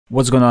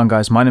What's going on,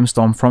 guys? My name is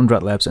Tom from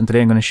Dreadlabs, and today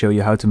I'm going to show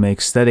you how to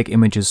make static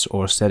images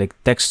or static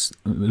text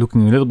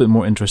looking a little bit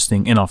more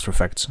interesting in After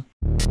Effects.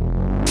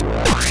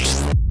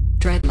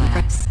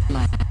 Dreadlabs.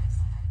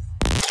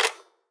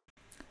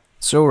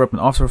 So we're up in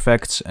After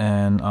Effects,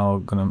 and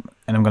I'm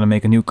gonna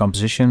make a new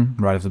composition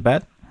right off the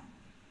bat.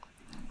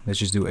 Let's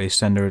just do a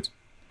standard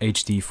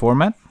HD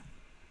format,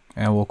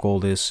 and we'll call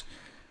this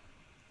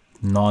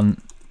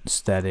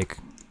non-static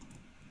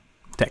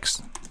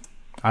text.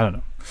 I don't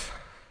know.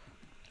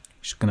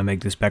 Just gonna make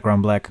this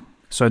background black.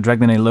 So I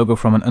dragged in a logo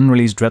from an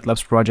unreleased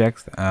Dreadlabs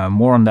project.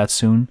 More on that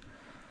soon.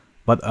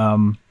 But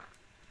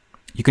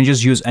you can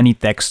just use any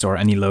text or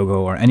any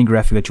logo or any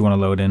graphic that you want to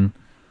load in.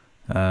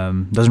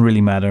 Doesn't really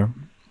matter.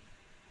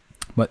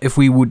 But if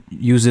we would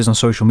use this on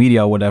social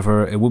media or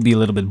whatever, it would be a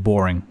little bit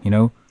boring, you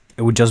know?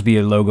 It would just be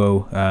a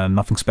logo,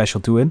 nothing special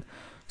to it.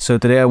 So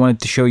today I wanted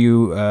to show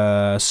you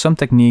some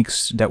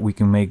techniques that we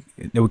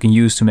can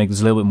use to make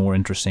this a little bit more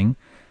interesting.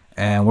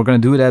 And we're going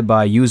to do that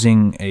by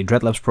using a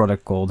Dreadlabs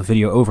product called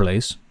Video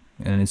Overlays,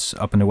 and it's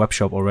up in the web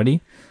shop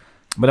already.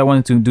 But I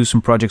wanted to do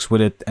some projects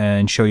with it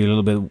and show you a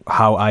little bit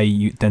how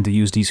I tend to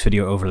use these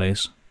video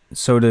overlays.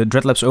 So the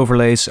Dreadlabs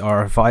overlays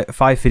are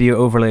five video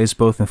overlays,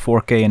 both in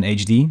 4K and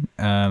HD,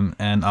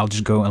 and I'll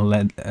just go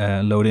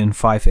and load in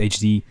 5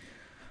 HD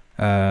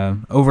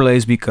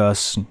overlays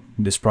because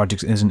this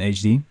project is in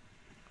HD.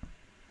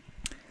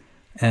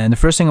 And the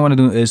first thing I want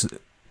to do is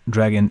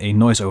drag in a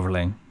noise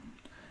overlay.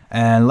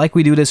 And like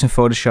we do this in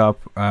Photoshop,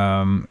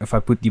 if I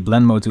put the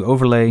blend mode to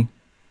overlay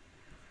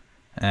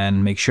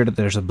and make sure that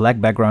there's a black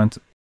background.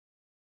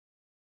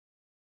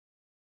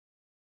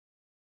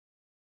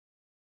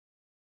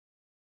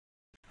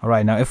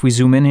 Alright, now if we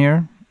zoom in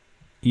here,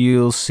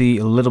 you'll see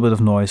a little bit of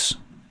noise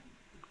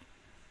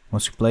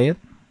once you play it.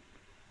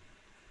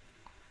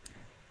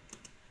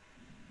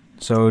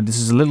 So this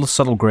is a little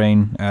subtle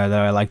grain that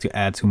I like to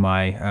add to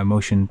my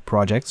motion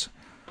projects.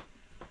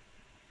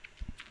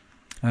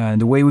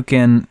 The way we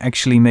can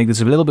actually make this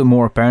a little bit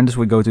more apparent is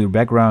we go to the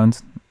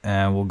background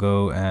and we'll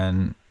go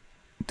and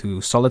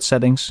to solid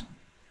settings,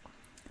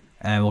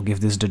 and we'll give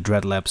this the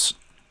Dreadlabs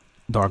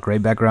dark gray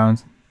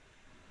background.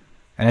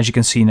 And as you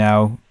can see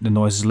now, the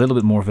noise is a little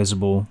bit more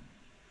visible.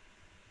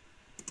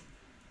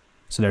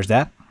 So there's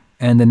that.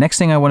 And the next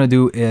thing I want to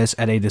do is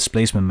add a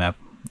displacement map.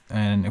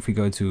 And if we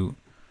go to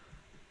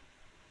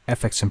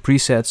effects and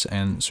presets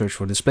and search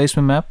for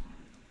displacement map,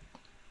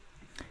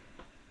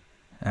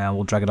 and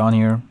we'll drag it on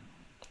here.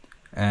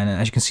 And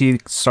as you can see,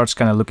 it starts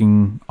kind of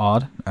looking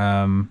odd.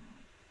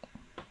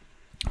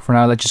 For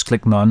now, let's just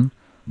click none.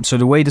 So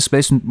the way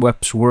displacement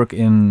maps work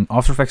in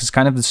After Effects is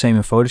kind of the same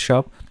in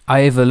Photoshop. I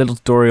have a little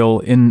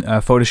tutorial in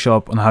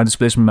Photoshop on how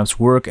displacement maps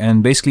work,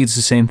 and basically it's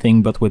the same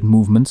thing but with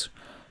movement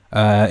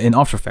in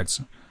After Effects.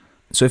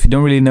 So if you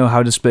don't really know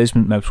how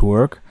displacement maps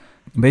work,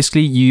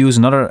 basically you use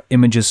another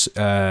image's,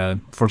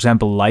 for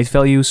example, light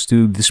values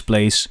to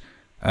displace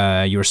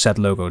your set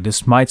logo.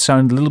 This might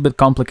sound a little bit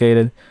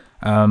complicated.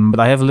 But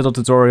I have a little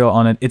tutorial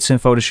on it. It's in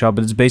Photoshop,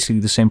 but it's basically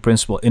the same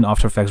principle in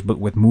After Effects, but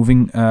with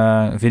moving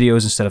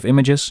videos instead of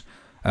images.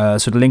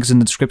 So the link is in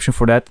the description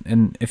for that,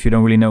 and if you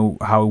don't really know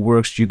how it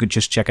works, you could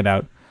just check it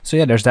out. So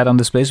yeah, there's that on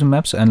displacement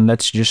maps, and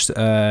let's just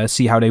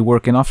see how they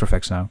work in After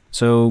Effects now.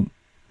 So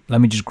let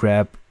me just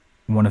grab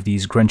one of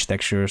these grunge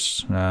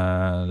textures.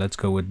 Let's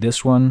go with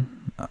this one.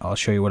 I'll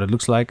show you what it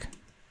looks like.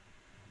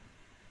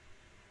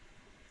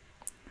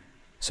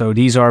 So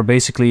these are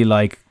basically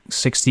like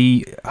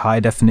 60 high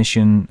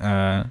definition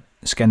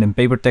scanned in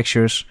paper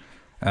textures,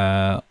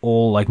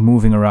 all like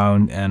moving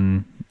around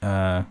and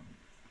at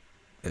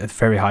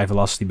very high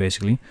velocity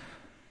basically.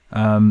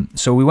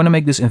 So we want to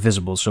make this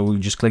invisible, so we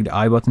just click the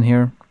I button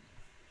here,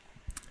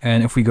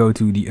 and if we go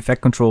to the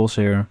effect controls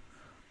here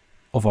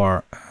of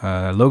our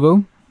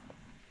logo,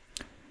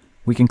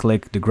 we can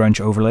click the grunge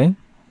overlay,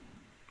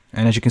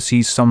 and as you can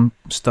see, some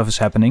stuff is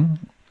happening.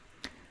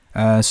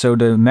 So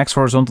the max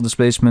horizontal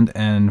displacement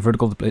and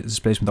vertical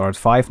displacement are at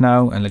 5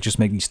 now, and let's just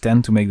make these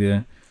 10 to make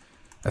the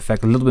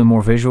effect a little bit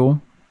more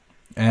visual.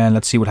 And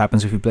let's see what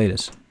happens if we play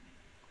this.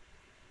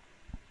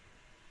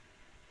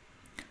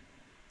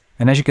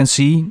 And as you can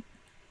see,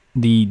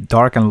 the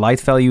dark and light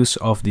values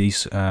of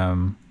these,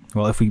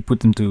 well, if we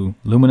put them to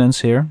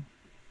luminance here,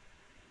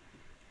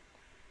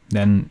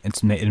 then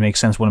it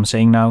makes sense what I'm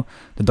saying now.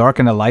 The dark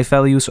and the light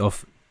values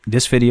of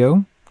this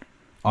video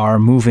are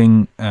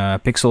moving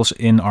pixels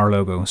in our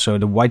logo. So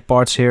the white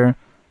parts here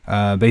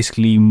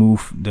basically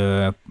move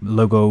the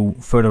logo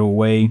further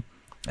away,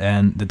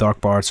 and the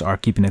dark parts are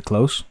keeping it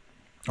close,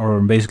 or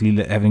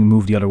basically having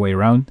moved the other way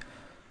around,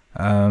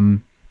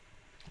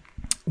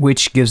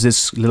 which gives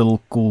this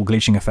little cool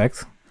glitching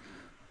effect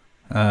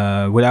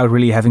without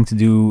really having to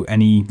do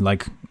any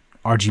like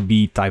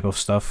RGB type of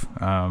stuff.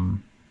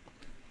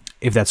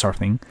 If that's our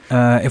thing.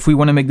 If we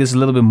want to make this a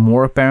little bit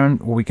more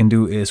apparent, what we can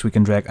do is we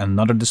can drag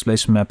another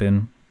displacement map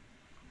in.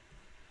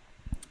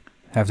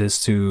 Have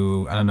this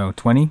to, I don't know,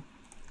 20.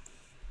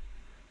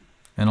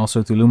 And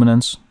also to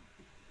luminance.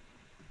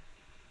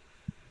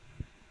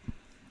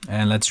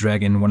 And let's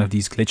drag in one of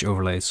these glitch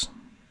overlays.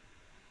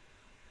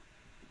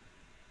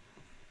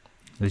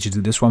 Let's just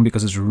do this one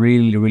because it's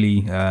really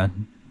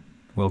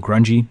well,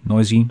 grungy,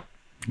 noisy,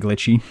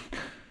 glitchy.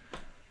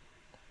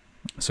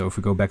 So if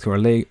we go back to our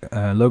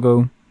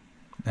logo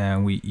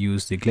and we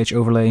use the glitch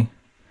overlay,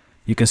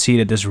 you can see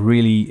that this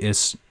really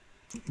is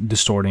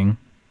distorting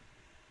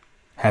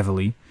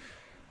heavily.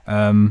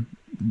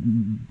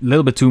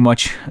 Little bit too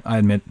much, I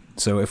admit.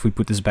 So if we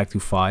put this back to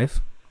 5,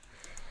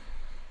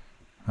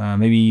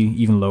 maybe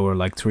even lower,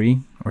 like 3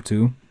 or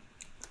 2.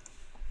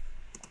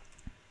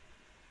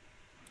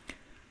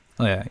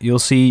 Oh yeah, you'll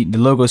see the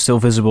logo is still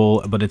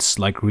visible, but it's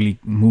like really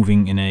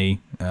moving in a,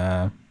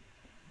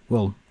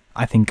 well,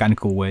 I think kind of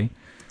cool way.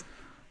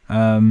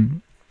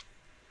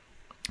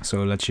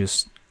 So let's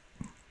just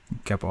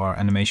cap our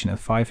animation at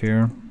 5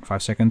 here,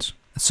 5 seconds.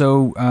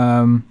 So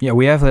yeah,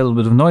 we have a little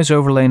bit of noise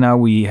overlay now.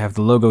 We have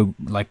the logo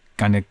like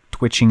kind of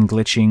twitching,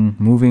 glitching,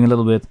 moving a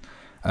little bit.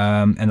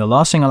 And the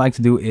last thing I like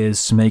to do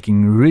is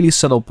making really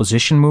subtle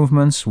position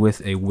movements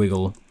with a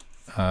wiggle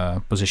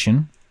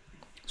position.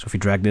 So if we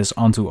drag this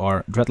onto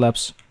our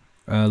Dreadlabs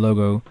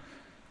logo,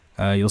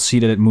 you'll see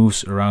that it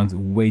moves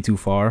around way too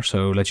far.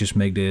 So let's just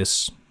make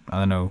this, I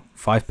don't know,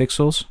 5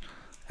 pixels.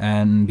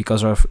 And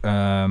because our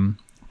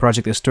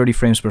project is 30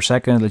 frames per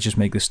second, let's just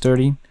make this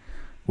 30,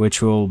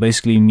 which will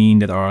basically mean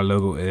that our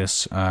logo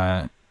is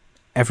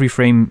every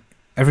frame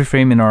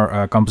in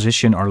our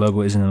composition, our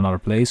logo is in another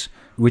place,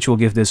 which will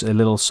give this a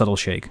little subtle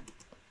shake.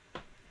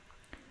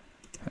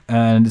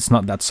 And it's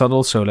not that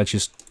subtle, so let's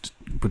just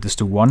put this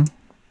to 1.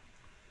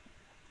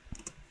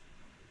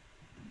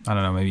 I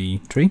don't know,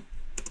 maybe 3.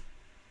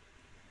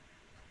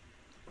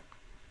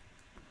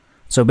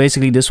 So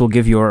basically this will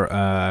give your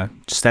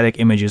static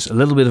images a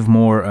little bit of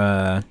more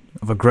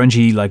of a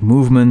grungy like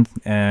movement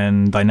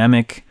and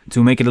dynamic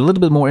to make it a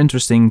little bit more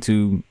interesting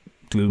to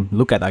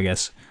look at, I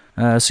guess.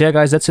 So yeah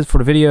guys, that's it for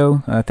the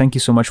video. Thank you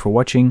so much for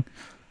watching.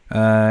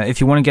 If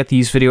you want to get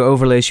these video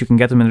overlays, you can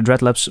get them in the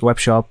Dreadlabs web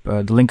shop.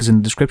 The link is in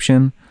the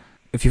description.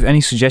 If you have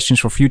any suggestions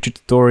for future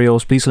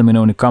tutorials, please let me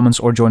know in the comments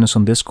or join us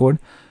on Discord.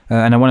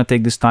 And I want to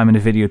take this time in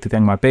the video to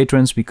thank my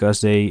patrons because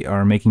they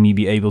are making me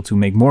be able to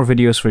make more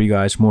videos for you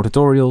guys, more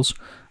tutorials,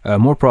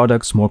 more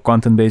products, more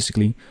content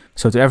basically.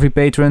 So to every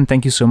patron,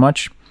 thank you so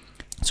much.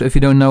 So if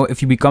you don't know,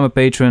 if you become a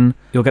patron,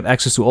 you'll get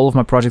access to all of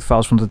my project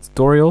files from the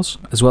tutorials,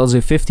 as well as a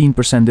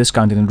 15%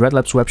 discount in the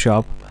Dreadlabs web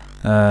shop,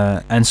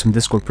 and some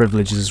Discord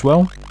privileges as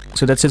well.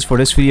 So that's it for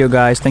this video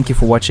guys, thank you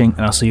for watching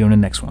and I'll see you in the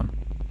next one.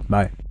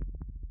 Bye.